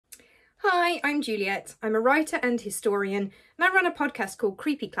Hi, I'm Juliet. I'm a writer and historian, and I run a podcast called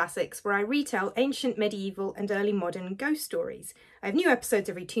Creepy Classics, where I retell ancient, medieval, and early modern ghost stories. I have new episodes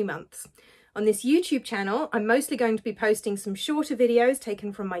every 2 months. On this YouTube channel, I'm mostly going to be posting some shorter videos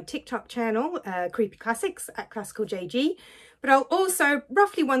taken from my TikTok channel, Creepy Classics at ClassicalJG, but I'll also,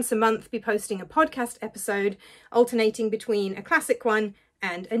 roughly once a month, be posting a podcast episode, alternating between a classic one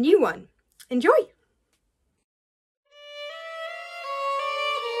and a new one. Enjoy!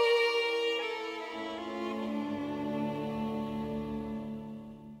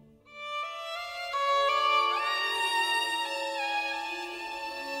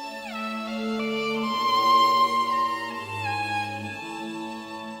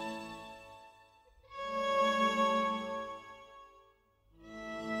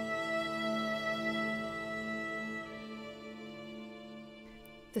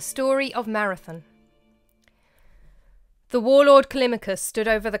 The story of Marathon. The warlord Callimachus stood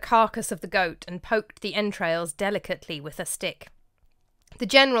over the carcass of the goat and poked the entrails delicately with a stick. The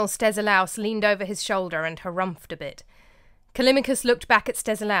general Stesilaus leaned over his shoulder and harumphed a bit. Callimachus looked back at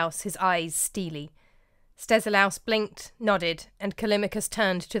Stesilaus, his eyes steely. Stesilaus blinked, nodded, and Callimachus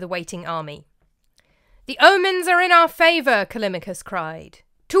turned to the waiting army. "The omens are in our favour," Callimachus cried.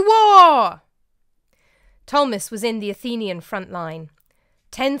 "To war!" Tolmis was in the Athenian front line.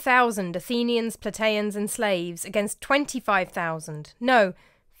 10,000 Athenians, Plataeans, and slaves against 25,000, no,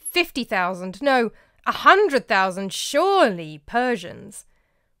 50,000, no, 100,000, surely, Persians.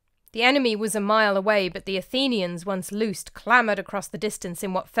 The enemy was a mile away, but the Athenians, once loosed, clamoured across the distance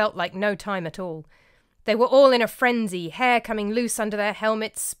in what felt like no time at all. They were all in a frenzy, hair coming loose under their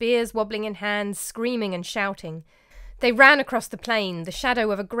helmets, spears wobbling in hands, screaming and shouting. They ran across the plain, the shadow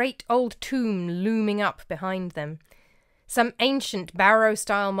of a great old tomb looming up behind them. Some ancient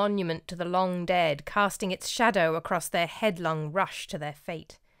barrow-style monument to the long dead, casting its shadow across their headlong rush to their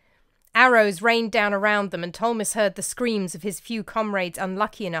fate. Arrows rained down around them, and Tolmis heard the screams of his few comrades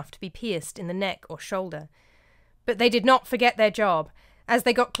unlucky enough to be pierced in the neck or shoulder. But they did not forget their job. As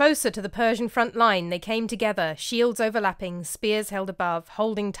they got closer to the Persian front line, they came together, shields overlapping, spears held above,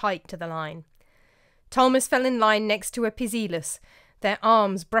 holding tight to the line. Tolmis fell in line next to Epizelus, their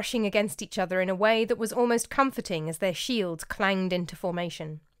arms brushing against each other in a way that was almost comforting as their shields clanged into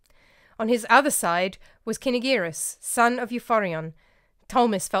formation. On his other side was Cynegeirus, son of Euphorion.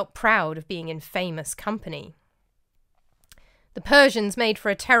 Tolmis felt proud of being in famous company. The Persians made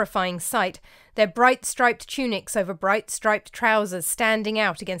for a terrifying sight, their bright striped tunics over bright striped trousers standing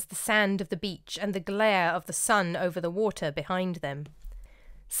out against the sand of the beach and the glare of the sun over the water behind them.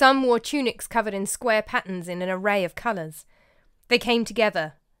 Some wore tunics covered in square patterns in an array of colours. They came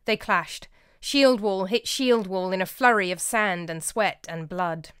together, they clashed. Shield wall hit shield wall in a flurry of sand and sweat and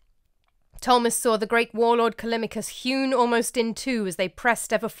blood. Tolmis saw the great warlord Callimachus hewn almost in two as they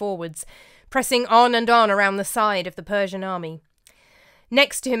pressed ever forwards, pressing on and on around the side of the Persian army.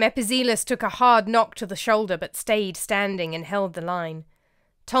 Next to him Epizelus took a hard knock to the shoulder but stayed standing and held the line.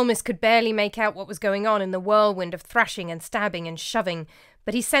 Tolmis could barely make out what was going on in the whirlwind of thrashing and stabbing and shoving,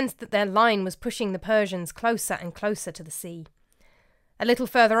 but he sensed that their line was pushing the Persians closer and closer to the sea. A little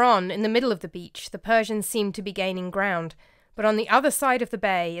further on, in the middle of the beach, the Persians seemed to be gaining ground, but on the other side of the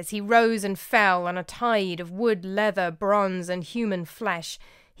bay, as he rose and fell on a tide of wood, leather, bronze, and human flesh,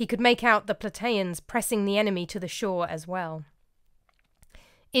 he could make out the Plataeans pressing the enemy to the shore as well.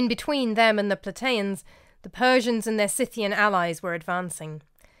 In between them and the Plataeans, the Persians and their Scythian allies were advancing.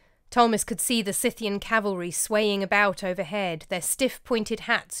 Tolmis could see the Scythian cavalry swaying about overhead, their stiff pointed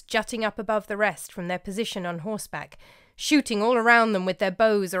hats jutting up above the rest from their position on horseback, shooting all around them with their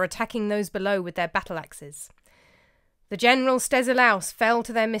bows or attacking those below with their battle-axes. The general Stesilaus fell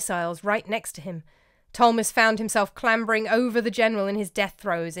to their missiles right next to him. Tolmis found himself clambering over the general in his death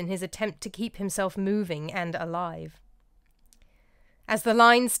throes in his attempt to keep himself moving and alive. As the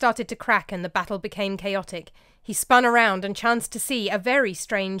lines started to crack and the battle became chaotic, he spun around and chanced to see a very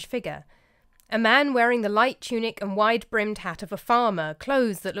strange figure. A man wearing the light tunic and wide-brimmed hat of a farmer,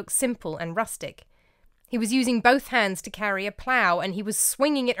 clothes that looked simple and rustic. He was using both hands to carry a plough, and he was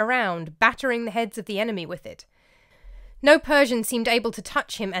swinging it around, battering the heads of the enemy with it. No Persian seemed able to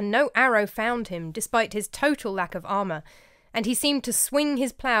touch him, and no arrow found him, despite his total lack of armour, and he seemed to swing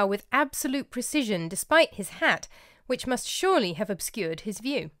his plough with absolute precision, despite his hat, which must surely have obscured his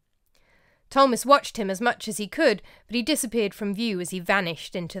view. Tolmis watched him as much as he could, but he disappeared from view as he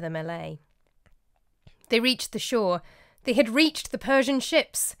vanished into the melee. They reached the shore. They had reached the Persian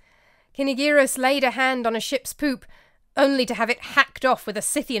ships. Cynegeirus laid a hand on a ship's poop, only to have it hacked off with a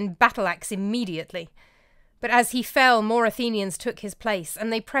Scythian battle-axe immediately. But as he fell, more Athenians took his place,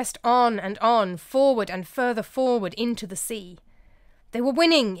 and they pressed on and on, forward and further forward into the sea. They were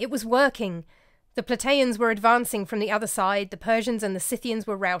winning! It was working! The Plataeans were advancing from the other side, the Persians and the Scythians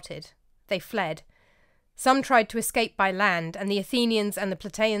were routed. They fled. Some tried to escape by land, and the Athenians and the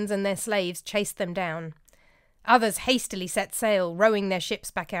Plataeans and their slaves chased them down. Others hastily set sail, rowing their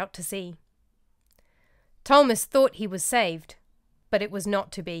ships back out to sea. Tolmis thought he was saved, but it was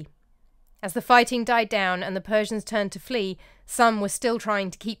not to be. As the fighting died down and the Persians turned to flee, some were still trying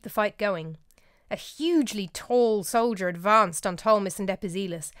to keep the fight going. A hugely tall soldier advanced on Tolmis and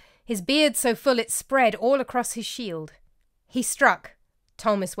Epizelus, his beard so full it spread all across his shield. He struck.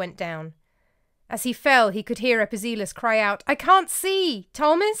 Tolmis went down. As he fell, he could hear Epizelus cry out, "I can't see!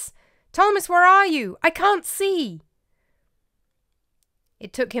 Tolmis! Tolmis, where are you? I can't see!"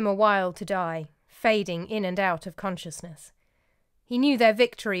 It took him a while to die, fading in and out of consciousness. He knew their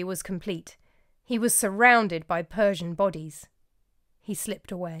victory was complete. He was surrounded by Persian bodies. He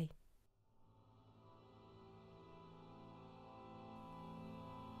slipped away.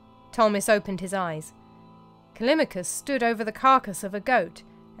 Tolmis opened his eyes. Callimachus stood over the carcass of a goat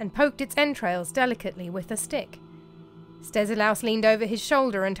and poked its entrails delicately with a stick. Stesilaus leaned over his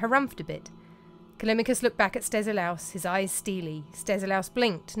shoulder and harumphed a bit. Callimachus looked back at Stesilaus, his eyes steely. Stesilaus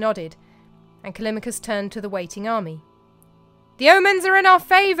blinked, nodded, and Callimachus turned to the waiting army. "The omens are in our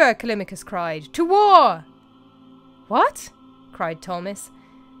favour!" Callimachus cried. "To war!" "What?" cried Tolmis,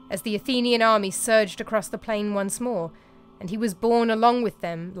 as the Athenian army surged across the plain once more, and he was borne along with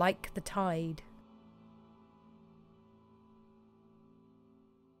them like the tide.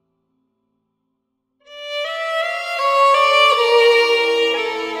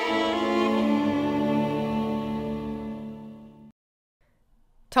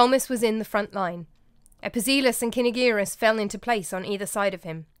 Tolmis was in the front line. Epizelus and Cynegeirus fell into place on either side of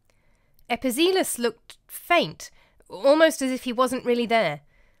him. Epizelus looked faint, almost as if he wasn't really there.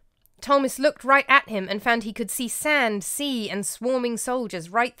 Tolmis looked right at him and found he could see sand, sea, and swarming soldiers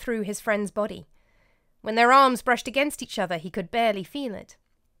right through his friend's body. When their arms brushed against each other, he could barely feel it.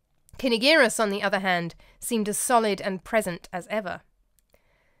 Cynegeirus, on the other hand, seemed as solid and present as ever.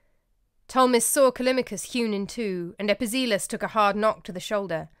 Tolmis saw Callimachus hewn in two, and Epizelus took a hard knock to the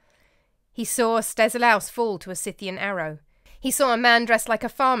shoulder. He saw Stesilaus fall to a Scythian arrow. He saw a man dressed like a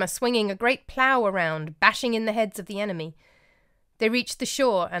farmer swinging a great plough around, bashing in the heads of the enemy. They reached the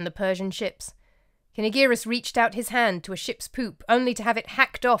shore and the Persian ships. Cynegeirus reached out his hand to a ship's poop, only to have it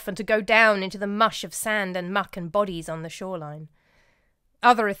hacked off and to go down into the mush of sand and muck and bodies on the shoreline.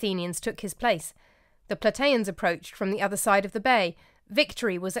 Other Athenians took his place. The Plataeans approached from the other side of the bay.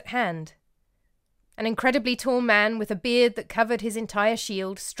 Victory was at hand. An incredibly tall man with a beard that covered his entire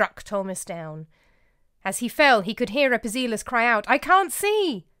shield struck Tolmis down. As he fell, he could hear Epizelus cry out, "I can't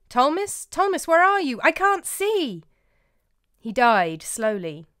see! Tolmis, Tolmis, where are you? I can't see!" He died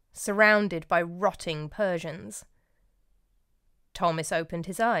slowly, surrounded by rotting Persians. Tolmis opened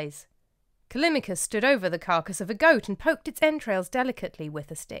his eyes. Callimachus stood over the carcass of a goat and poked its entrails delicately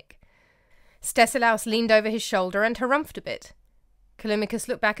with a stick. Stesilaus leaned over his shoulder and harumphed a bit. Callimachus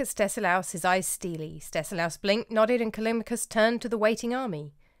looked back at Stesilaus, his eyes steely. Stesilaus blinked, nodded, and Callimachus turned to the waiting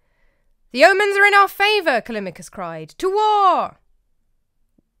army. "The omens are in our favour!" Callimachus cried. "To war!"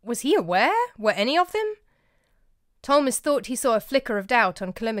 Was he aware? Were any of them? Tolmis thought he saw a flicker of doubt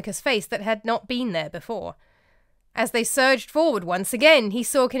on Callimachus' face that had not been there before. As they surged forward once again, he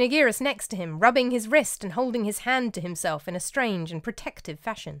saw Cynegeirus next to him, rubbing his wrist and holding his hand to himself in a strange and protective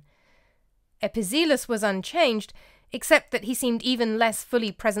fashion. Epizelus was unchanged, except that he seemed even less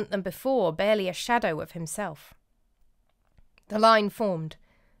fully present than before, barely a shadow of himself. The line formed.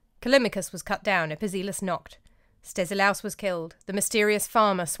 Callimachus was cut down, Epizelus knocked. Stesilaus was killed. The mysterious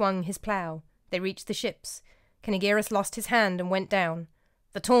farmer swung his plough. They reached the ships. Cynegeirus lost his hand and went down.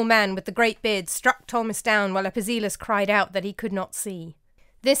 The tall man with the great beard struck Tolmis down while Epizelus cried out that he could not see.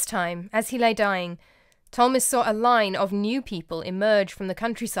 This time, as he lay dying, Tolmis saw a line of new people emerge from the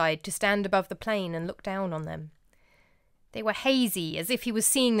countryside to stand above the plain and look down on them. They were hazy, as if he was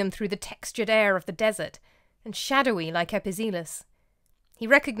seeing them through the textured air of the desert, and shadowy like Epizelus. He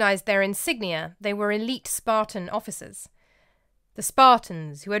recognized their insignia. They were elite Spartan officers. The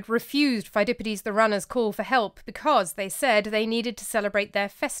Spartans, who had refused Phidippides the runner's call for help because, they said, they needed to celebrate their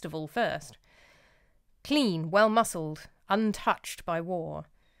festival first. Clean, well-muscled, untouched by war.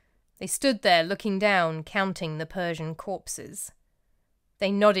 They stood there looking down, counting the Persian corpses.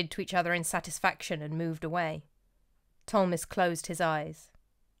 They nodded to each other in satisfaction and moved away. Tolmis closed his eyes.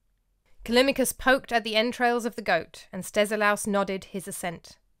 Callimachus poked at the entrails of the goat, and Stesilaus nodded his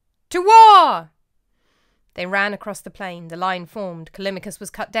assent. "To war!" They ran across the plain. The line formed. Callimachus was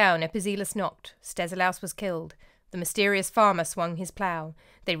cut down. Epizelus knocked. Stesilaus was killed. The mysterious farmer swung his plough.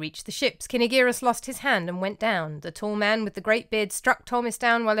 They reached the ships. Cynegeirus lost his hand and went down. The tall man with the great beard struck Tolmis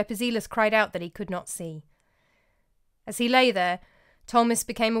down, while Epizelus cried out that he could not see. As he lay there, Tolmis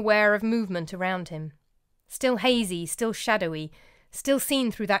became aware of movement around him. Still hazy, still shadowy, still seen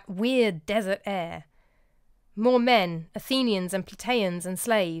through that weird desert air. More men, Athenians and Plataeans and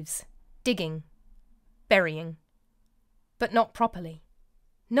slaves, digging, burying. But not properly.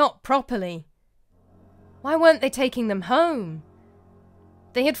 Not properly. Why weren't they taking them home?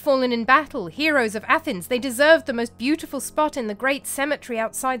 They had fallen in battle, heroes of Athens. They deserved the most beautiful spot in the great cemetery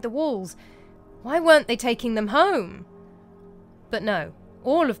outside the walls. Why weren't they taking them home? But no,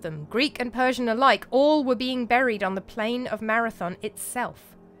 all of them, Greek and Persian alike, all were being buried on the plain of Marathon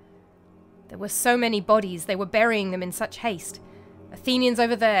itself. There were so many bodies, they were burying them in such haste. Athenians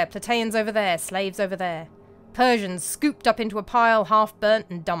over there, Plataeans over there, slaves over there. Persians scooped up into a pile, half burnt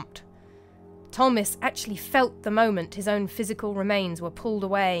and dumped. Tolmis actually felt the moment his own physical remains were pulled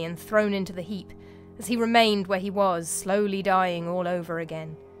away and thrown into the heap, as he remained where he was, slowly dying all over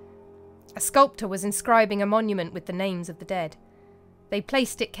again. A sculptor was inscribing a monument with the names of the dead. They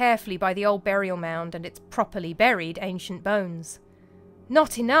placed it carefully by the old burial mound and its properly buried ancient bones.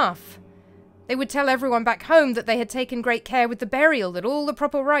 Not enough! They would tell everyone back home that they had taken great care with the burial, that all the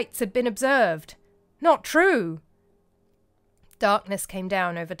proper rites had been observed. Not true! Darkness came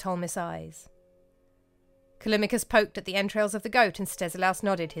down over Tolmis' eyes. Callimachus poked at the entrails of the goat, and Stesilaus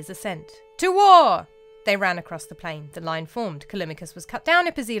nodded his assent. To war! They ran across the plain. The line formed. Callimachus was cut down,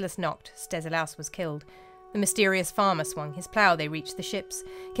 Epizelus knocked. Stesilaus was killed. The mysterious farmer swung his plough. They reached the ships.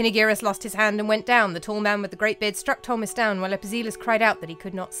 Cynegeirus lost his hand and went down. The tall man with the great beard struck Tolmis down, while Epizelus cried out that he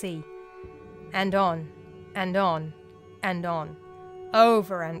could not see. And on, and on, and on.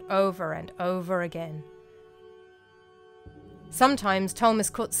 Over and over and over again. Sometimes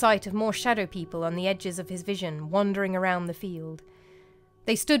Tolmis caught sight of more shadow people on the edges of his vision, wandering around the field.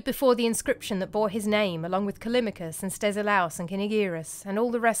 They stood before the inscription that bore his name, along with Callimachus and Stesilaus and Cynegeirus, and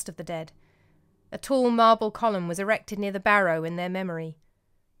all the rest of the dead. A tall marble column was erected near the barrow in their memory.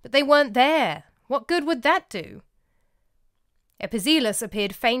 But they weren't there! What good would that do? Epizelus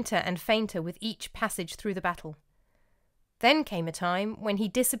appeared fainter and fainter with each passage through the battle. Then came a time when he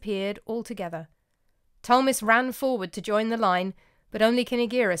disappeared altogether. Tolmis ran forward to join the line, but only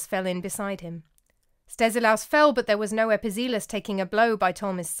Cynegeirus fell in beside him. Stesilaus fell, but there was no Epizelus taking a blow by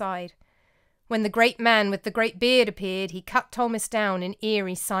Tolmis' side. When the great man with the great beard appeared, he cut Tolmis down in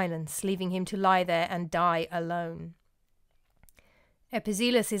eerie silence, leaving him to lie there and die alone.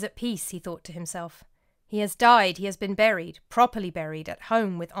 Epizelus is at peace, he thought to himself. He has died, he has been buried, properly buried, at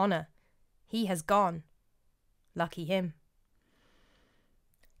home with honour. He has gone. Lucky him.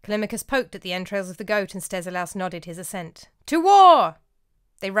 Callimachus poked at the entrails of the goat, and Stesilaus nodded his assent. To war!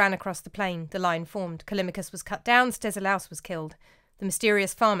 They ran across the plain. The line formed. Callimachus was cut down, Stesilaus was killed. The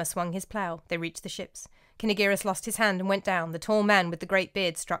mysterious farmer swung his plough. They reached the ships. Cynegeirus lost his hand and went down. The tall man with the great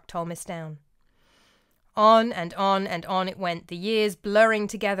beard struck Tolmis down. On and on and on it went, the years blurring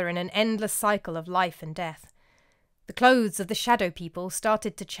together in an endless cycle of life and death. The clothes of the shadow people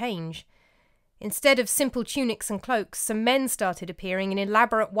started to change. Instead of simple tunics and cloaks, some men started appearing in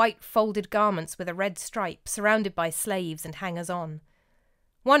elaborate white folded garments with a red stripe, surrounded by slaves and hangers-on.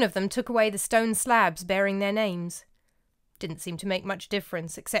 One of them took away the stone slabs bearing their names. Didn't seem to make much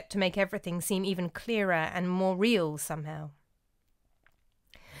difference, except to make everything seem even clearer and more real somehow.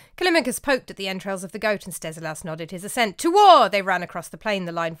 Callimachus poked at the entrails of the goat, and Stesilaus nodded his assent. To war! They ran across the plain.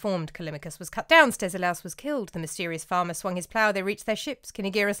 The line formed. Callimachus was cut down. Stesilaus was killed. The mysterious farmer swung his plough. They reached their ships.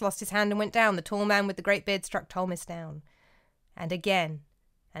 Cynegeirus lost his hand and went down. The tall man with the great beard struck Tolmis down. And again,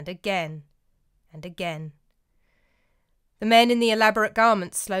 and again, and again. The men in the elaborate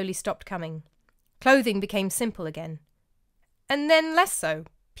garments slowly stopped coming. Clothing became simple again. And then less so.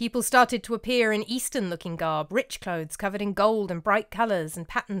 People started to appear in Eastern-looking garb, rich clothes covered in gold and bright colours and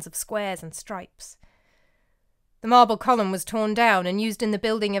patterns of squares and stripes. The marble column was torn down and used in the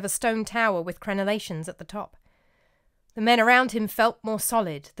building of a stone tower with crenellations at the top. The men around him felt more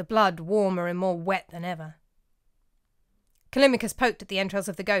solid, the blood warmer and more wet than ever. Callimachus poked at the entrails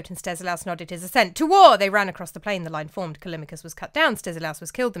of the goat, and Stesilaus nodded his assent. To war! They ran across the plain. The line formed. Callimachus was cut down. Stesilaus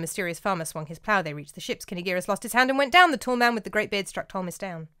was killed. The mysterious farmer swung his plough. They reached the ships. Cynegeirus lost his hand and went down. The tall man with the great beard struck Tolmis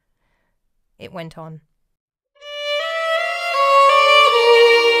down. It went on.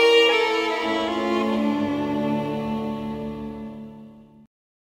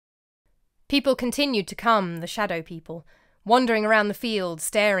 People continued to come, the shadow people, wandering around the field,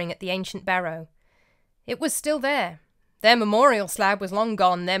 staring at the ancient barrow. It was still there. Their memorial slab was long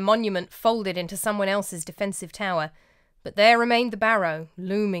gone, their monument folded into someone else's defensive tower, but there remained the barrow,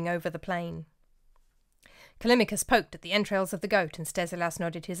 looming over the plain. Callimachus poked at the entrails of the goat, and Stesilaus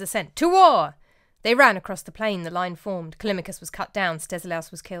nodded his assent. To war! They ran across the plain, the line formed. Callimachus was cut down,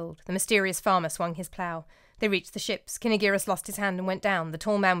 Stesilaus was killed. The mysterious farmer swung his plough. They reached the ships. Cynegeirus lost his hand and went down. The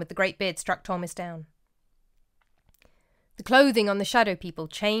tall man with the great beard struck Tolmis down. The clothing on the shadow people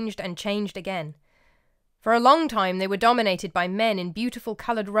changed and changed again. For a long time they were dominated by men in beautiful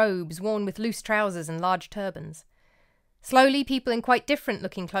coloured robes worn with loose trousers and large turbans. Slowly people in quite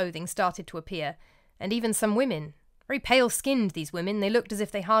different-looking clothing started to appear, and even some women. Very pale-skinned, these women. They looked as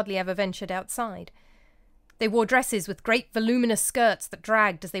if they hardly ever ventured outside. They wore dresses with great voluminous skirts that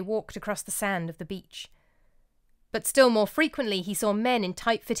dragged as they walked across the sand of the beach. But still more frequently he saw men in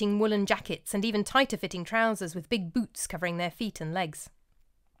tight-fitting woolen jackets and even tighter-fitting trousers with big boots covering their feet and legs.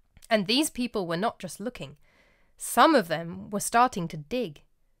 And these people were not just looking. Some of them were starting to dig.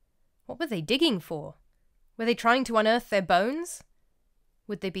 What were they digging for? Were they trying to unearth their bones?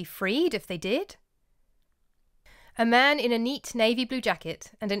 Would they be freed if they did? A man in a neat navy blue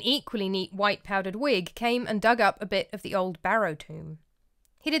jacket and an equally neat white powdered wig came and dug up a bit of the old barrow tomb.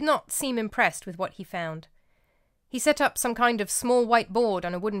 He did not seem impressed with what he found. He set up some kind of small white board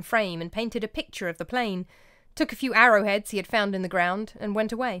on a wooden frame and painted a picture of the plain, took a few arrowheads he had found in the ground, and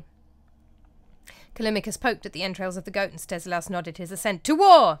went away. Callimachus poked at the entrails of the goat, and Stesilaus nodded his assent. To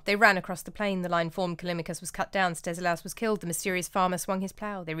war! They ran across the plain. The line formed. Callimachus was cut down. Stesilaus was killed. The mysterious farmer swung his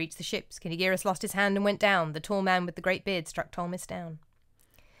plough. They reached the ships. Cynegeirus lost his hand and went down. The tall man with the great beard struck Tolmis down.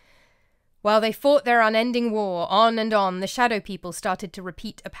 While they fought their unending war, on and on, the shadow people started to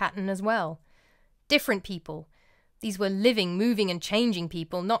repeat a pattern as well. Different people. These were living, moving and changing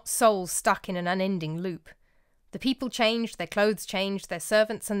people, not souls stuck in an unending loop. The people changed, their clothes changed, their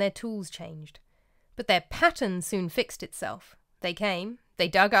servants and their tools changed. But their pattern soon fixed itself. They came, they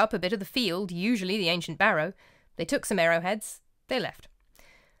dug up a bit of the field, usually the ancient barrow, they took some arrowheads, they left.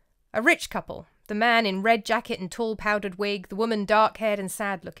 A rich couple, the man in red jacket and tall powdered wig, the woman dark-haired and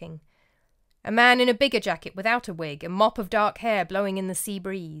sad-looking. A man in a bigger jacket without a wig, a mop of dark hair blowing in the sea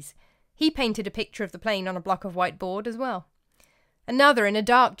breeze. He painted a picture of the plain on a block of white board as well. Another in a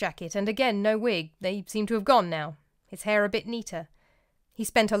dark jacket and again no wig. They seem to have gone now, his hair a bit neater. He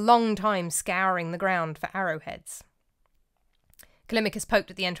spent a long time scouring the ground for arrowheads. Callimachus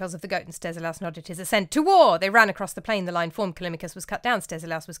poked at the entrails of the goat, and Stesilaus nodded his assent. To war! They ran across the plain. The line formed. Callimachus was cut down.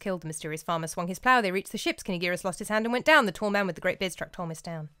 Stesilaus was killed. The mysterious farmer swung his plough. They reached the ships. Cynegeirus lost his hand and went down. The tall man with the great beard struck Tolmis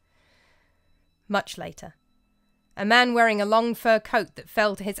down. Much later. A man wearing a long fur coat that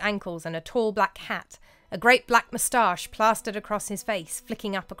fell to his ankles and a tall black hat, a great black moustache plastered across his face,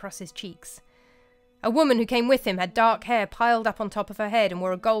 flicking up across his cheeks. A woman who came with him had dark hair piled up on top of her head and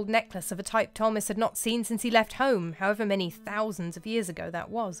wore a gold necklace of a type Tolmis had not seen since he left home, however many thousands of years ago that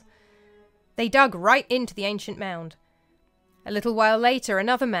was. They dug right into the ancient mound. A little while later,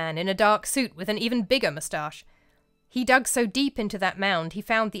 another man in a dark suit with an even bigger moustache. He dug so deep into that mound he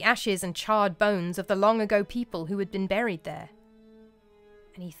found the ashes and charred bones of the long-ago people who had been buried there.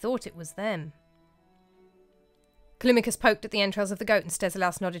 And he thought it was them. Callimachus poked at the entrails of the goat, and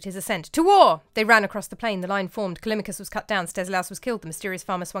Stesilaus nodded his assent. To war! They ran across the plain. The line formed. Callimachus was cut down. Stesilaus was killed. The mysterious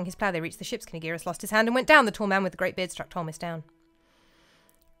farmer swung his plough. They reached the ships. Cynegeirus lost his hand and went down. The tall man with the great beard struck Tolmis down.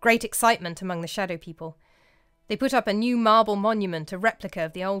 Great excitement among the shadow people. They put up a new marble monument, a replica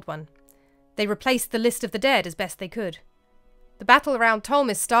of the old one. They replaced the list of the dead as best they could. The battle around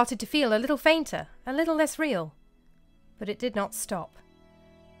Tolmis started to feel a little fainter, a little less real. But it did not stop.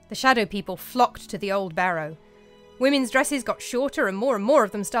 The shadow people flocked to the old barrow. Women's dresses got shorter and more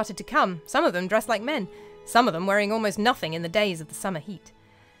of them started to come, some of them dressed like men, some of them wearing almost nothing in the days of the summer heat.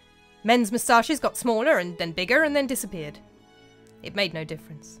 Men's moustaches got smaller and then bigger and then disappeared. It made no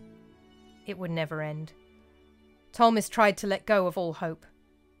difference. It would never end. Tolmis tried to let go of all hope.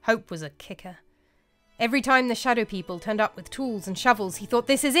 Hope was a kicker. Every time the shadow people turned up with tools and shovels, he thought,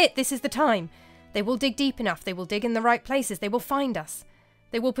 this is it, this is the time. They will dig deep enough, they will dig in the right places, they will find us.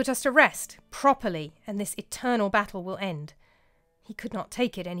 They will put us to rest, properly, and this eternal battle will end. He could not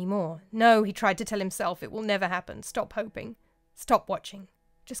take it any more. No, he tried to tell himself, it will never happen. Stop hoping. Stop watching.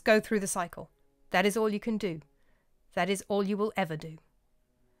 Just go through the cycle. That is all you can do. That is all you will ever do.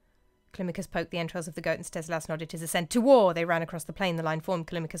 Callimachus poked the entrails of the goat, and Stesilaus nodded his assent. To war! They ran across the plain. The line formed.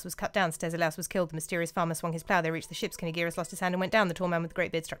 Callimachus was cut down. Stesilaus was killed. The mysterious farmer swung his plough. They reached the ships. Cynegeirus lost his hand and went down. The tall man with the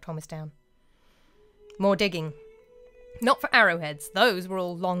great beard struck Tolmis down. More digging. Not for arrowheads, those were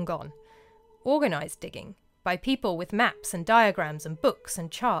all long gone. Organised digging, by people with maps and diagrams and books and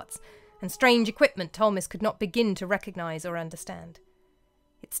charts, and strange equipment Tolmis could not begin to recognise or understand.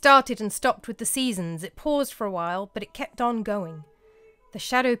 It started and stopped with the seasons, it paused for a while, but it kept on going. The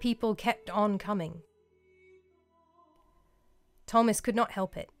shadow people kept on coming. Tolmis could not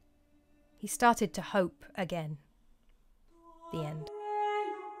help it. He started to hope again. The end.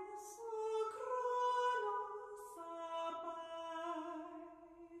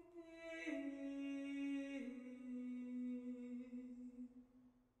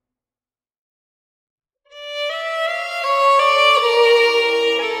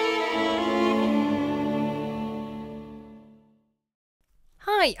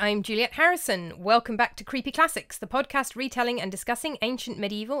 Hi, I'm Juliet Harrison. Welcome back to Creepy Classics, the podcast retelling and discussing ancient,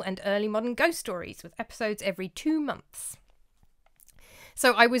 medieval and early modern ghost stories, with episodes every 2 months.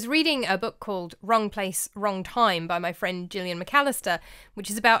 So I was reading a book called Wrong Place, Wrong Time by my friend Gillian McAllister, which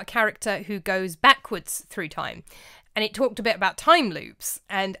is about a character who goes backwards through time. And it talked a bit about time loops,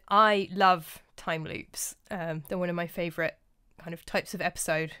 and I love time loops. They're one of my favourite kind of types of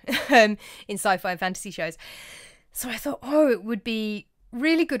episode in sci-fi and fantasy shows. So I thought, it would be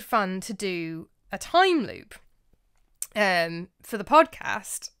really good fun to do a time loop for the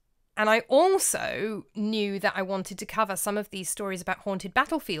podcast. And I also knew that I wanted to cover some of these stories about haunted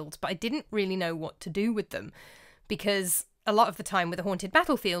battlefields, but I didn't really know what to do with them, because a lot of the time with a haunted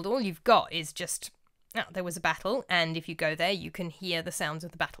battlefield, all you've got is just, there was a battle, and if you go there, you can hear the sounds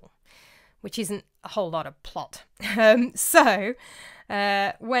of the battle, which isn't a whole lot of plot. So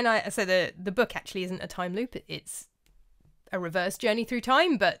the book actually isn't a time loop, it's a reverse journey through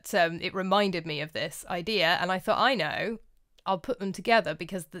time, but it reminded me of this idea, and I thought, I'll put them together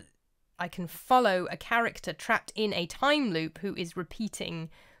because I can follow a character trapped in a time loop who is repeating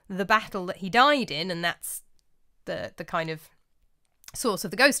the battle that he died in, and that's the kind of source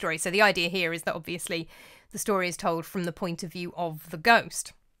of the ghost story. So the idea here is that obviously the story is told from the point of view of the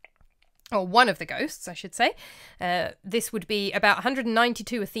ghost, or one of the ghosts, I should say. This would be about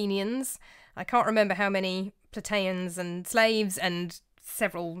 192 Athenians. I can't remember how many Plataians and slaves, and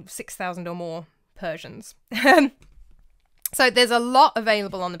several 6,000 or more Persians. So there's a lot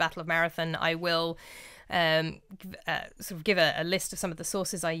available on the Battle of Marathon. I will sort of give a list of some of the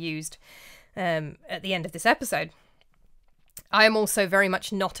sources I used at the end of this episode. I am also very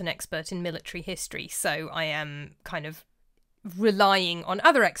much not an expert in military history, so I am kind of relying on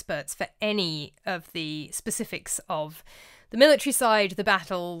other experts for any of the specifics of the military side, the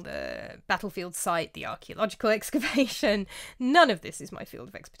battle, the battlefield site, the archaeological excavation. None of this is my field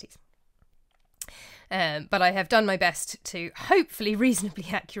of expertise. But I have done my best to hopefully reasonably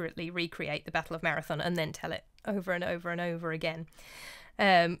accurately recreate the Battle of Marathon and then tell it over and over and over again.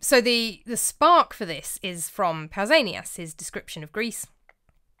 So the spark for this is from Pausanias, his description of Greece.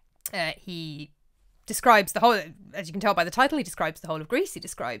 He describes the whole, as you can tell by the title, he describes the whole of Greece. He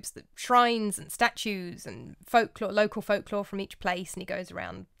describes the shrines and statues and folklore, local folklore from each place, and he goes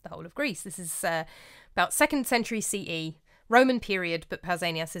around the whole of Greece. This is about 2nd century CE, Roman period, but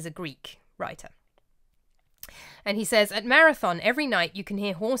Pausanias is a Greek writer. And he says, "At Marathon, every night you can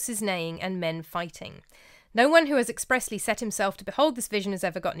hear horses neighing and men fighting. No one who has expressly set himself to behold this vision has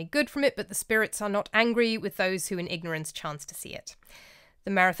ever got any good from it, but the spirits are not angry with those who in ignorance chance to see it. The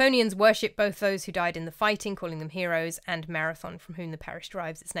Marathonians worship both those who died in the fighting, calling them heroes, and Marathon, from whom the parish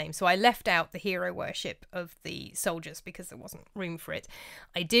derives its name." So I left out the hero worship of the soldiers because there wasn't room for it.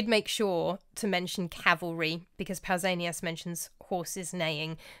 I did make sure to mention cavalry because Pausanias mentions horses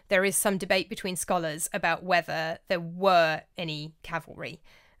neighing. There is some debate between scholars about whether there were any cavalry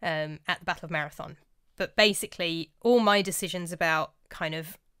at the Battle of Marathon. But basically, all my decisions about kind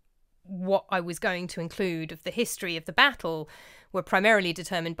of what I was going to include of the history of the battle were primarily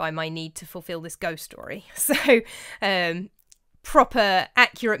determined by my need to fulfill this ghost story. So proper,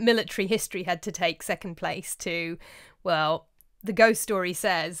 accurate military history had to take second place to, well, the ghost story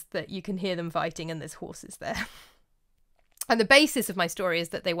says that you can hear them fighting and there's horses there. And the basis of my story is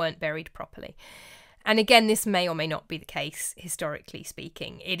that they weren't buried properly. And again, this may or may not be the case, historically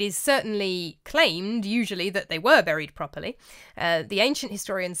speaking. It is certainly claimed, usually, that they were buried properly. The ancient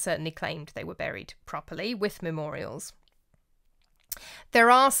historians certainly claimed they were buried properly, with memorials.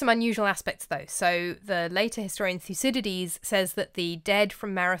 There are some unusual aspects, though. So the later historian Thucydides says that the dead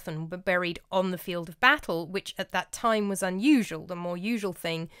from Marathon were buried on the field of battle, which at that time was unusual. The more usual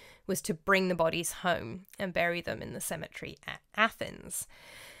thing was to bring the bodies home and bury them in the cemetery at Athens.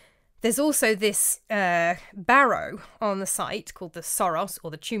 There's also this barrow on the site called the Soros,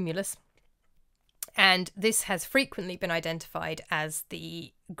 or the tumulus, and this has frequently been identified as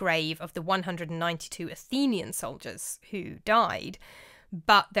the grave of the 192 Athenian soldiers who died,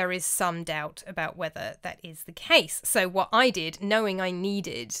 but there is some doubt about whether that is the case. So what I did, knowing I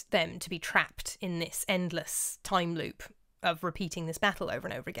needed them to be trapped in this endless time loop of repeating this battle over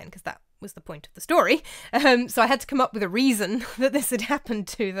and over again, because that was the point of the story. So I had to come up with a reason that this had happened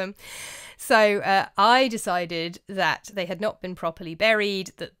to them. So I decided that they had not been properly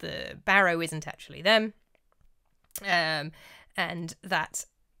buried, that the barrow isn't actually them, and that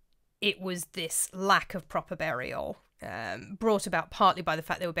it was this lack of proper burial, brought about partly by the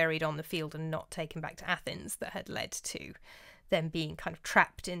fact they were buried on the field and not taken back to Athens, that had led to them being kind of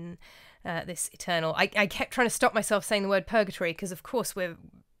trapped in this eternal... I kept trying to stop myself saying the word purgatory, because of course we're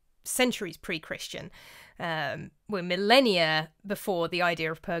centuries pre-Christian. We're millennia before the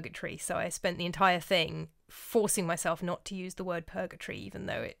idea of purgatory, so I spent the entire thing forcing myself not to use the word purgatory, even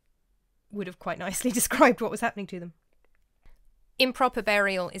though it would have quite nicely described what was happening to them. Improper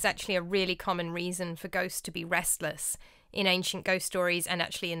burial is actually a really common reason for ghosts to be restless in ancient ghost stories, and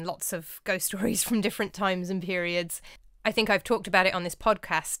actually in lots of ghost stories from different times and periods. I think I've talked about it on this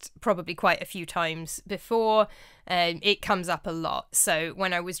podcast probably quite a few times before. It comes up a lot. So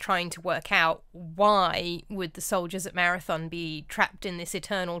when I was trying to work out why would the soldiers at Marathon be trapped in this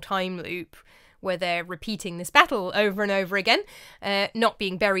eternal time loop where they're repeating this battle over and over again, not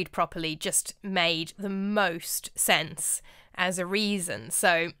being buried properly just made the most sense as a reason.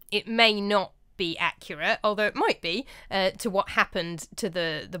 So it may not be accurate, although it might be, to what happened to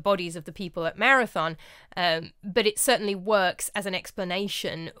the bodies of the people at Marathon, but it certainly works as an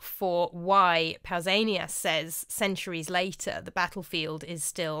explanation for why Pausanias says centuries later the battlefield is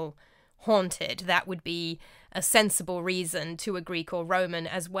still haunted. That would be a sensible reason to a Greek or Roman,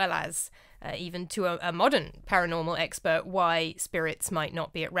 as well as even to a modern paranormal expert, why spirits might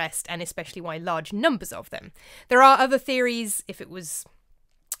not be at rest, and especially why large numbers of them. There are other theories. If it was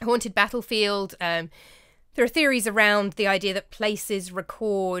haunted battlefield, there are theories around the idea that places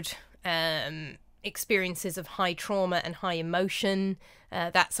record experiences of high trauma and high emotion.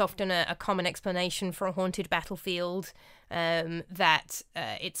 That's often a common explanation for a haunted battlefield, that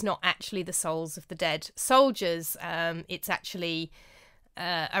it's not actually the souls of the dead soldiers, it's actually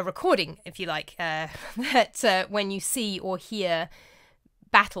a recording, if you like, that when you see or hear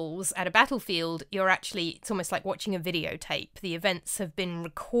battles at a battlefield, it's almost like watching a videotape. The events have been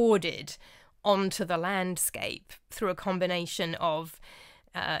recorded onto the landscape through a combination of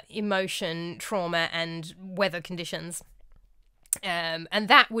emotion, trauma, and weather conditions. And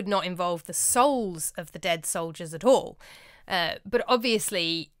that would not involve the souls of the dead soldiers at all. But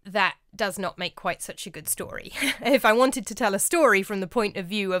obviously that does not make quite such a good story. If I wanted to tell a story from the point of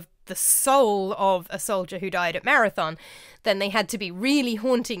view of the soul of a soldier who died at Marathon, then they had to be really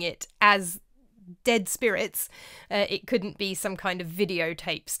haunting it as dead spirits. It couldn't be some kind of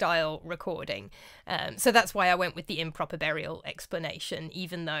videotape style recording. So that's why I went with the improper burial explanation,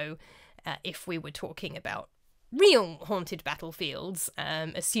 even though if we were talking about real haunted battlefields,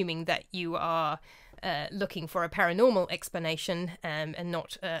 assuming that you are looking for a paranormal explanation and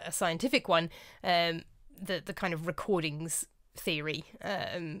not a scientific one, the kind of recordings theory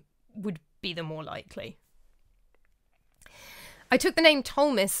would be the more likely. I took the name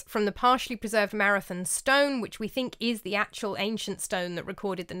Tolmis from the partially preserved Marathon stone, which we think is the actual ancient stone that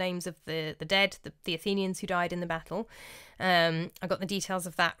recorded the names of the dead, the Athenians who died in the battle. I got the details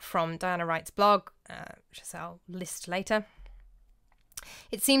of that from Diana Wright's blog, which I'll list later.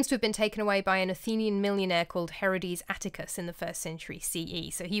 It seems to have been taken away by an Athenian millionaire called Herodotus Atticus in the 1st century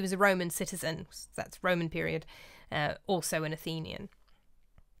CE. So he was a Roman citizen, that's Roman period, also an Athenian.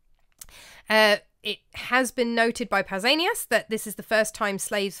 It has been noted by Pausanias that this is the first time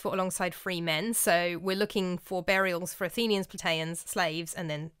slaves fought alongside free men, so we're looking for burials for Athenians, Plataeans, slaves, and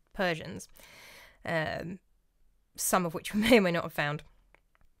then Persians, some of which we may or may not have found.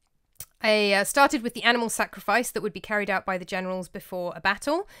 I started with the animal sacrifice that would be carried out by the generals before a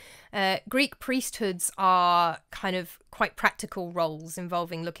battle. Greek priesthoods are kind of quite practical roles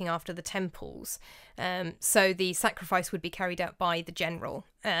involving looking after the temples. So the sacrifice would be carried out by the general,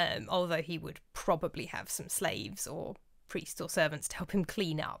 although he would probably have some slaves or priests or servants to help him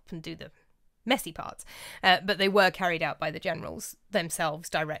clean up and do the messy parts. But they were carried out by the generals themselves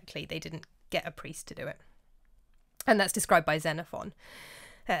directly. They didn't get a priest to do it. And that's described by Xenophon,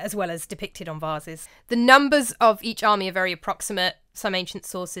 as well as depicted on vases. The numbers of each army are very approximate. Some ancient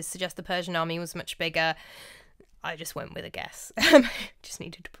sources suggest the Persian army was much bigger. I just went with a guess. Just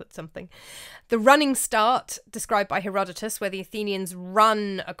needed to put something. The running start, described by Herodotus, where the Athenians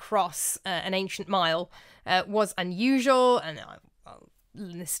run across an ancient mile, was unusual, and I'll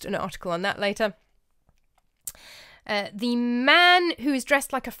list an article on that later. The man who is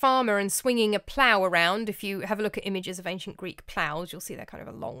dressed like a farmer and swinging a plough around, if you have a look at images of ancient Greek ploughs, you'll see they're kind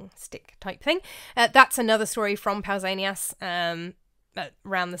of a long stick type thing. That's another story from Pausanias.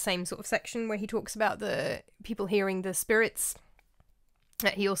 around the same sort of section where he talks about the people hearing the spirits.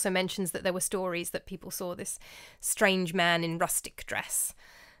 He also mentions that there were stories that people saw this strange man in rustic dress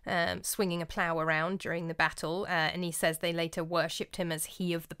swinging a plough around during the battle, and he says they later worshipped him as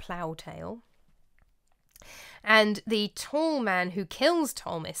he of the plough-tail. And the tall man who kills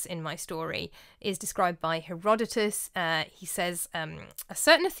Tolmis in my story is described by Herodotus. He says, a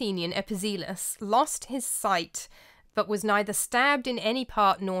certain Athenian, Epizelus, lost his sight, but was neither stabbed in any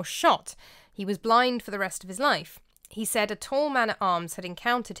part nor shot. He was blind for the rest of his life. He said a tall man at arms had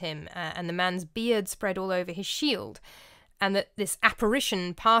encountered him, and the man's beard spread all over his shield, and that this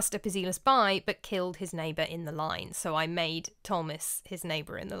apparition passed Epizelus by, but killed his neighbour in the line. So I made Tolmis his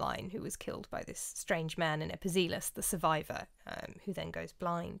neighbour in the line, who was killed by this strange man, and Epizelus, the survivor, who then goes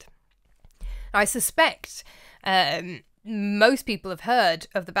blind. I suspect most people have heard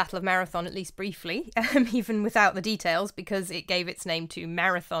of the Battle of Marathon, at least briefly, even without the details, because it gave its name to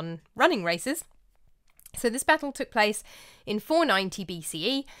marathon running races. So this battle took place in 490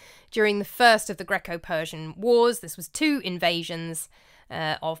 BCE during the first of the Greco-Persian Wars. This was 2 invasions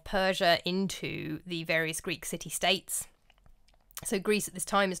of Persia into the various Greek city-states. So Greece at this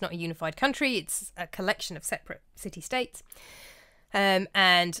time is not a unified country, it's a collection of separate city-states.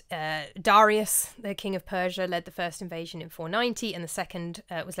 And Darius, the king of Persia, led the first invasion in 490, and the second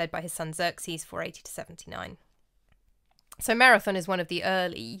was led by his son Xerxes, 480 to 79. So Marathon is one of the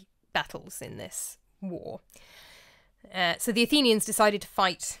early battles in this war. So the Athenians decided to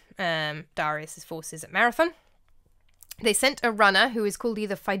fight Darius's forces at Marathon. They sent a runner, who is called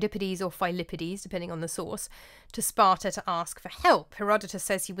either Phidippides or Philippides, depending on the source, to Sparta to ask for help. Herodotus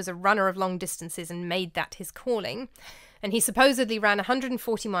says he was a runner of long distances and made that his calling. And he supposedly ran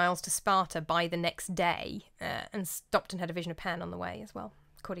 140 miles to Sparta by the next day, and stopped and had a vision of Pan on the way as well,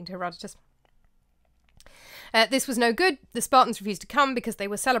 according to Herodotus. This was no good. The Spartans refused to come because they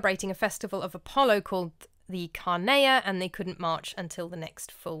were celebrating a festival of Apollo called the Carneia, and they couldn't march until the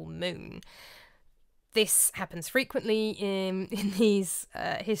next full moon. This happens frequently in these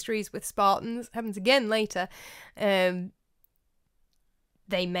histories with Spartans. It happens again later. They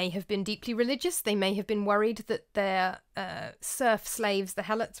may have been deeply religious. They may have been worried that their serf slaves, the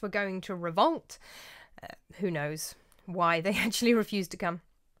Helots, were going to revolt. Who knows why they actually refused to come.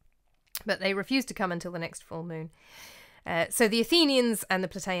 But they refused to come until the next full moon. So the Athenians and the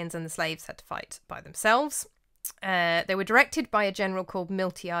Plataeans and the slaves had to fight by themselves. They were directed by a general called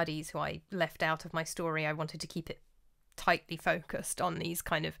Miltiades, who I left out of my story. I wanted to keep it tightly focused on these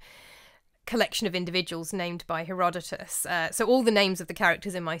kind of collection of individuals named by Herodotus. So all the names of the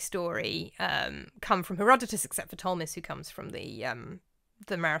characters in my story come from Herodotus, except for Tolmis, who comes from the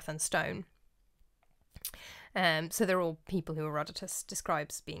Marathon Stone. So they're all people who Herodotus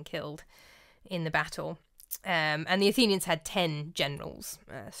describes being killed in the battle. And the Athenians had 10 generals,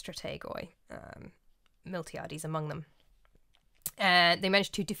 strategoi, Miltiades among them. They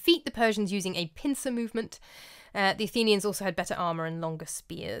managed to defeat the Persians using a pincer movement. The Athenians also had better armour and longer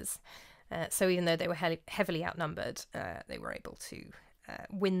spears. So even though they were heavily outnumbered, they were able to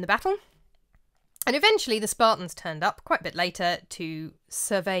win the battle. And eventually the Spartans turned up quite a bit later to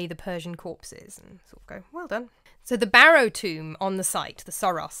survey the Persian corpses and sort of go, well done. So the barrow tomb on the site, the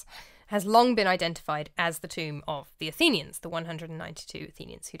Soros, has long been identified as the tomb of the Athenians, the 192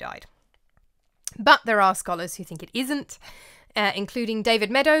 Athenians who died. But there are scholars who think it isn't, including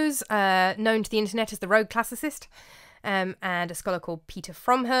David Meadows, known to the internet as the Rogue Classicist, and a scholar called Peter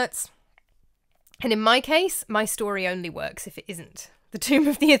Fromherz. And in my case, my story only works if it isn't the tomb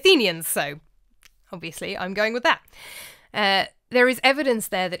of the Athenians, so obviously I'm going with that. There is evidence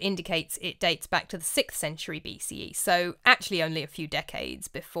there that indicates it dates back to the 6th century BCE, so actually only a few decades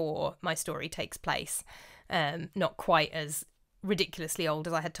before my story takes place. Not quite as ridiculously old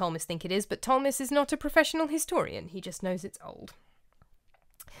as I had Tolmis think it is, but Tolmis is not a professional historian, he just knows it's old.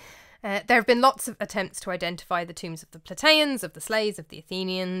 There have been lots of attempts to identify the tombs of the Plataeans, of the slaves, of the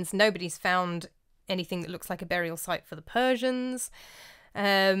Athenians. Nobody's found anything that looks like a burial site for the Persians.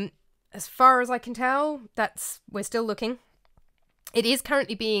 As far as I can tell, we're still looking. It is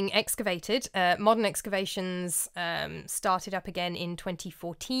currently being excavated. Modern excavations started up again in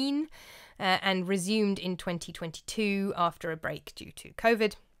 2014 and resumed in 2022 after a break due to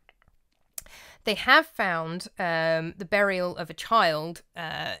COVID. They have found the burial of a child,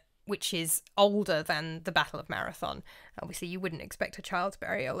 which is older than the Battle of Marathon. Obviously, you wouldn't expect a child's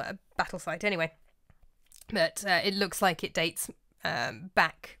burial at a battle site anyway. But it looks like it dates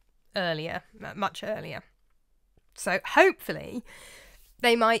back earlier, much earlier. So hopefully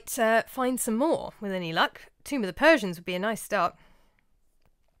they might find some more with any luck. Tomb of the Persians would be a nice start.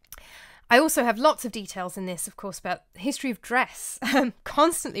 I also have lots of details in this, of course, about the history of dress,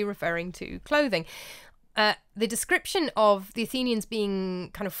 constantly referring to clothing. The description of the Athenians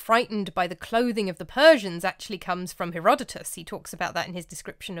being kind of frightened by the clothing of the Persians actually comes from Herodotus. He talks about that in his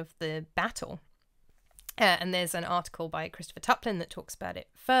description of the battle. And there's an article by Christopher Tuplin that talks about it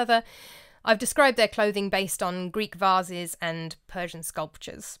further. I've described their clothing based on Greek vases and Persian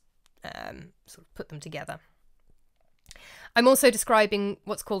sculptures, sort of put them together. I'm also describing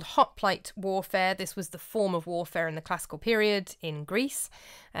what's called hoplite warfare. This was the form of warfare in the classical period in Greece,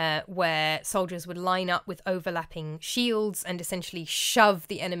 where soldiers would line up with overlapping shields and essentially shove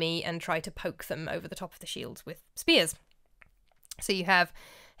the enemy and try to poke them over the top of the shields with spears. So you have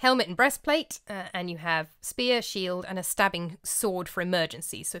helmet and breastplate, and you have spear, shield, and a stabbing sword for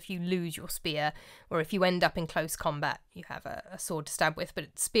emergency. So if you lose your spear, or if you end up in close combat, you have a sword to stab with,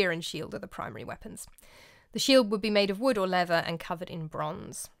 but spear and shield are the primary weapons. The shield would be made of wood or leather and covered in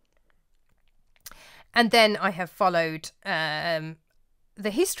bronze. And then I have followed the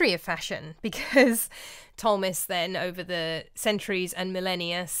history of fashion, because Tolmis then, over the centuries and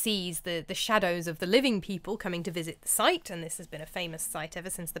millennia, sees the shadows of the living people coming to visit the site, and this has been a famous site ever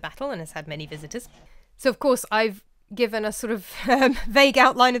since the battle and has had many visitors. So, of course, I've given a sort of vague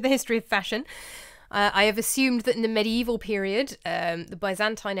outline of the history of fashion. I have assumed that in the medieval period, the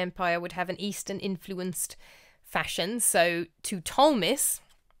Byzantine Empire would have an Eastern-influenced fashion. So to Tolmis,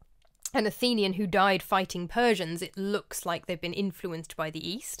 an Athenian who died fighting Persians, it looks like they've been influenced by the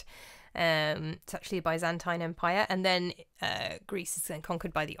East. It's actually a Byzantine Empire. And then Greece is then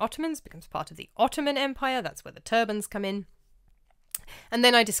conquered by the Ottomans, becomes part of the Ottoman Empire. That's where the turbans come in. And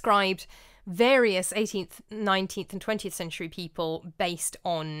then I described various 18th, 19th and 20th century people based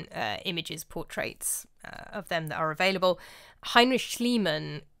on images, portraits of them that are available. Heinrich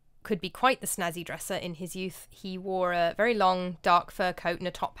Schliemann could be quite the snazzy dresser in his youth. He wore a very long dark fur coat and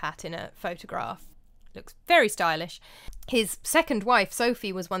a top hat in a photograph. Looks very stylish. His second wife,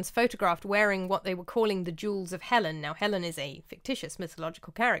 Sophie, was once photographed wearing what they were calling the jewels of Helen. Now, Helen is a fictitious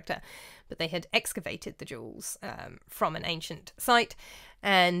mythological character, but they had excavated the jewels from an ancient site,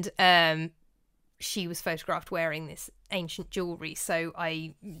 and she was photographed wearing this ancient jewellery. So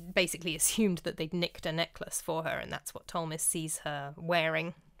I basically assumed that they'd nicked a necklace for her, and that's what Tolmis sees her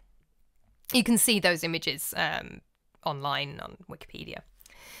wearing. You can see those images online on Wikipedia.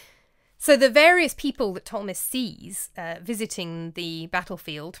 So the various people that Tolmis sees visiting the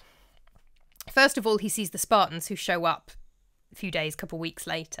battlefield, first of all, he sees the Spartans who show up a few days, couple of weeks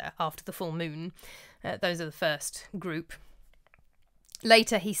later, after the full moon. Those are the first group.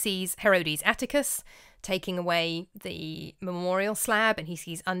 Later, he sees Herodes Atticus taking away the memorial slab, and he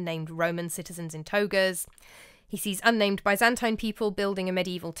sees unnamed Roman citizens in togas. He sees unnamed Byzantine people building a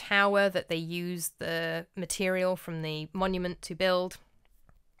medieval tower that they use the material from the monument to build.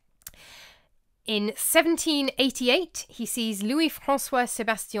 In 1788, he sees Louis-François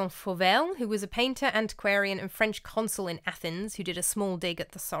Sébastien Fauvel, who was a painter, antiquarian and French consul in Athens, who did a small dig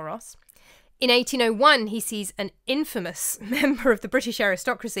at the Soros. In 1801, he sees an infamous member of the British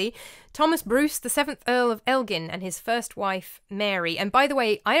aristocracy, Thomas Bruce, the 7th Earl of Elgin, and his first wife, Mary. And by the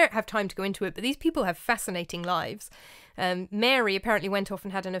way, I don't have time to go into it, but these people have fascinating lives. Mary apparently went off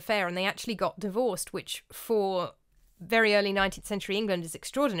and had an affair, and they actually got divorced, which for very early 19th century England is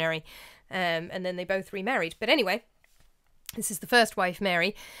extraordinary. And then they both remarried. But anyway, this is the first wife,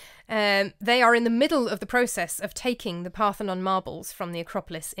 Mary. They are in the middle of the process of taking the Parthenon marbles from the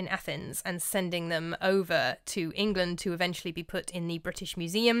Acropolis in Athens and sending them over to England to eventually be put in the British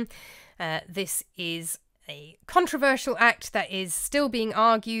Museum. This is a controversial act that is still being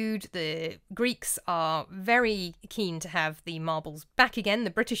argued. The Greeks are very keen to have the marbles back again. The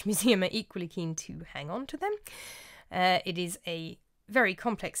British Museum are equally keen to hang on to them. It is a very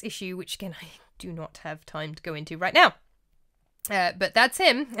complex issue, which again I do not have time to go into right now. But that's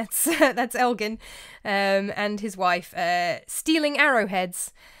him. That's Elgin and his wife stealing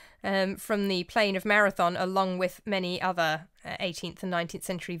arrowheads from the plain of Marathon, along with many other 18th and 19th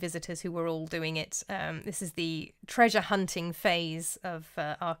century visitors who were all doing it. This is the treasure hunting phase of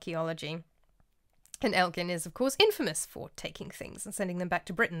archaeology. And Elgin is, of course, infamous for taking things and sending them back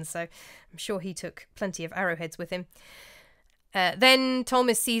to Britain, so I'm sure he took plenty of arrowheads with him. Then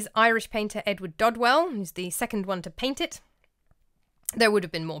Tolmis sees Irish painter Edward Dodwell, who's the second one to paint it. There would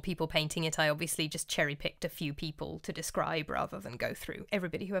have been more people painting it. I obviously just cherry-picked a few people to describe rather than go through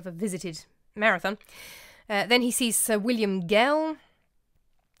everybody who ever visited Marathon. Then he sees Sir William Gell,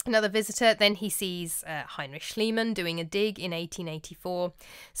 another visitor. Then he sees Heinrich Schliemann doing a dig in 1884.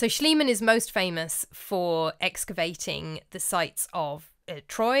 So Schliemann is most famous for excavating the sites of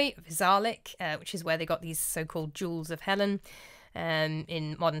Troy, Vezalic, which is where they got these so-called jewels of Helen.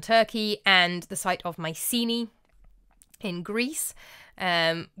 in modern Turkey, and the site of Mycenae in Greece,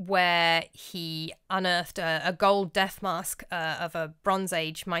 where he unearthed a gold death mask of a Bronze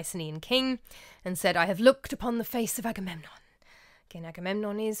Age Mycenaean king and said, "I have looked upon the face of Agamemnon." Again,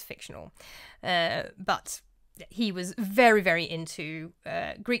 Agamemnon is fictional, but he was very, very into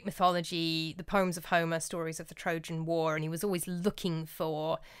Greek mythology, the poems of Homer, stories of the Trojan War, and he was always looking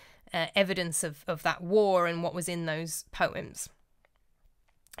for evidence of that war and what was in those poems.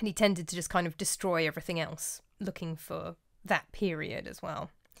 And he tended to just kind of destroy everything else, looking for that period as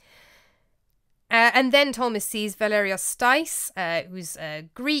well. And then Tolmis sees Valerios Stais, who's a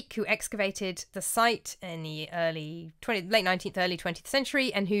Greek who excavated the site in the late 19th, early 20th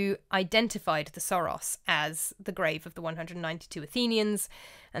century, and who identified the Soros as the grave of the 192 Athenians.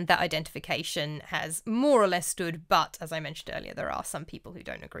 And that identification has more or less stood, but as I mentioned earlier, there are some people who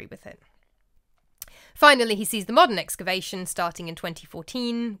don't agree with it. Finally, he sees the modern excavation starting in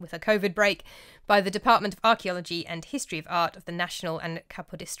 2014 with a COVID break by the Department of Archaeology and History of Art of the National and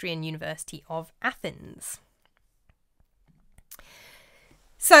Kapodistrian University of Athens.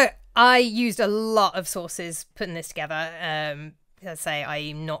 So I used a lot of sources putting this together. As I say,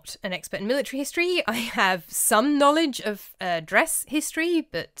 I'm not an expert in military history. I have some knowledge of dress history,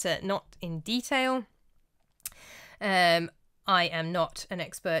 but not in detail. I am not an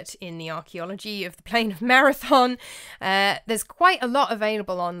expert in the archaeology of the plain of Marathon. There's quite a lot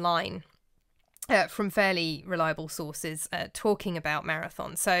available online from fairly reliable sources talking about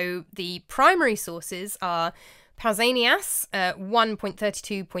Marathon. So the primary sources are Pausanias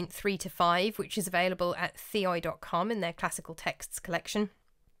 1.32.3-5, which is available at theoi.com in their classical texts collection.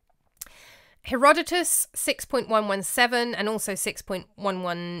 Herodotus 6.117 and also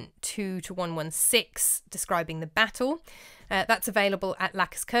 6.112-116 describing the battle. That's available at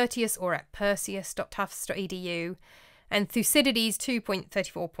Lacus Curtius or at perseus.tufts.edu. And Thucydides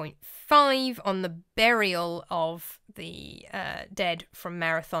 2.34.5 on the burial of the dead from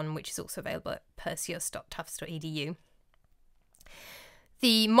Marathon, which is also available at perseus.tufts.edu.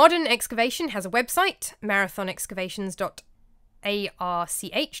 The modern excavation has a website,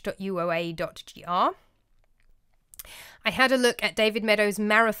 marathonexcavations.arch.uoa.gr. I had a look at David Meadows'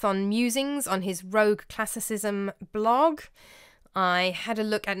 Marathon Musings on his Rogue Classicism blog. I had a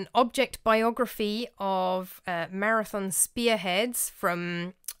look at an object biography of Marathon spearheads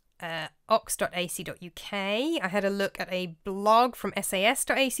from ox.ac.uk. I had a look at a blog from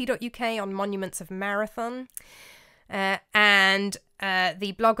sas.ac.uk on monuments of Marathon. And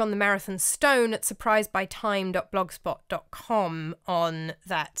the blog on the Marathon Stone at surprisedbytime.blogspot.com on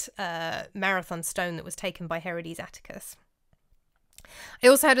that Marathon stone that was taken by Herodes Atticus. I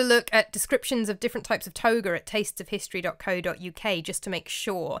also had a look at descriptions of different types of toga at tastesofhistory.co.uk just to make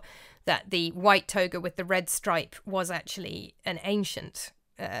sure that the white toga with the red stripe was actually an ancient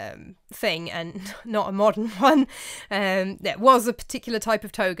thing and not a modern one. There was a particular type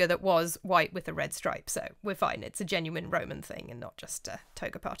of toga that was white with a red stripe, so we're fine. It's a genuine Roman thing and not just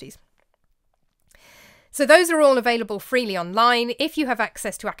toga parties. So those are all available freely online if you have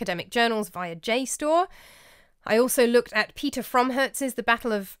access to academic journals via JSTOR. I also looked at Peter Fromherz's The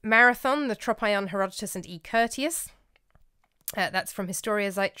Battle of Marathon, the tropaion Herodotus and E. Curtius. That's from Historia,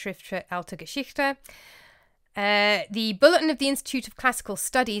 Zeitschrift für Alte Geschichte. The Bulletin of the Institute of Classical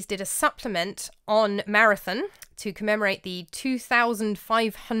Studies did a supplement on Marathon to commemorate the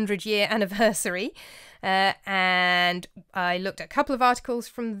 2,500-year anniversary, and I looked at a couple of articles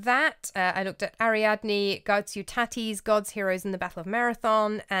from that. I looked at Ariadne Gartziou-Tatti's Gods, Heroes in the Battle of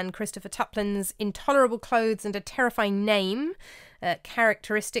Marathon, and Christopher Tuplin's Intolerable Clothes and a Terrifying Name,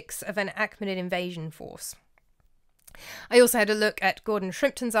 Characteristics of an Achaemenid Invasion Force. I also had a look at Gordon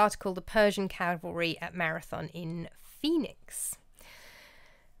Shrimpton's article, The Persian Cavalry at Marathon in Phoenix.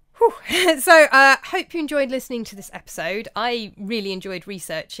 So I hope you enjoyed listening to this episode. I really enjoyed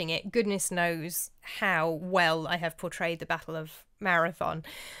researching it. Goodness knows how well I have portrayed the Battle of Marathon.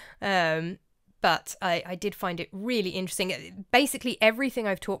 But I did find it really interesting. Basically, everything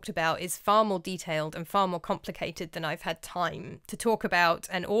I've talked about is far more detailed and far more complicated than I've had time to talk about,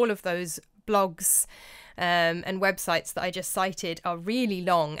 and all of those blogs and websites that I just cited are really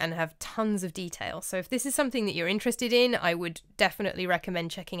long and have tons of detail. So if this is something that you're interested in, I would definitely recommend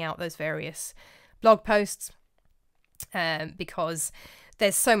checking out those various blog posts because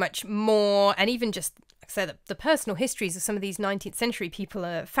there's so much more. And even just, like I said, the personal histories of some of these 19th century people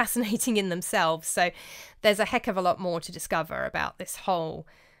are fascinating in themselves. So there's a heck of a lot more to discover about this whole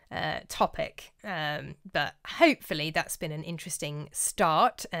topic, but hopefully that's been an interesting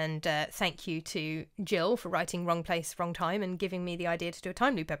start, and thank you to Jill for writing Wrong Place, Wrong Time and giving me the idea to do a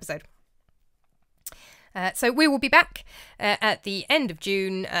time loop episode. So we will be back at the end of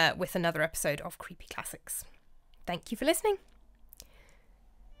June with another episode of Creepy Classics. Thank you for listening.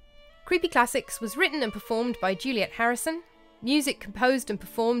 Creepy Classics was written and performed by Juliet Harrison, music composed and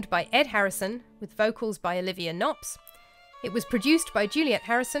performed by Ed Harrison, with vocals by Olivia Knops. It was produced by Juliet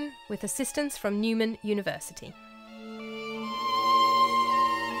Harrison, with assistance from Newman University.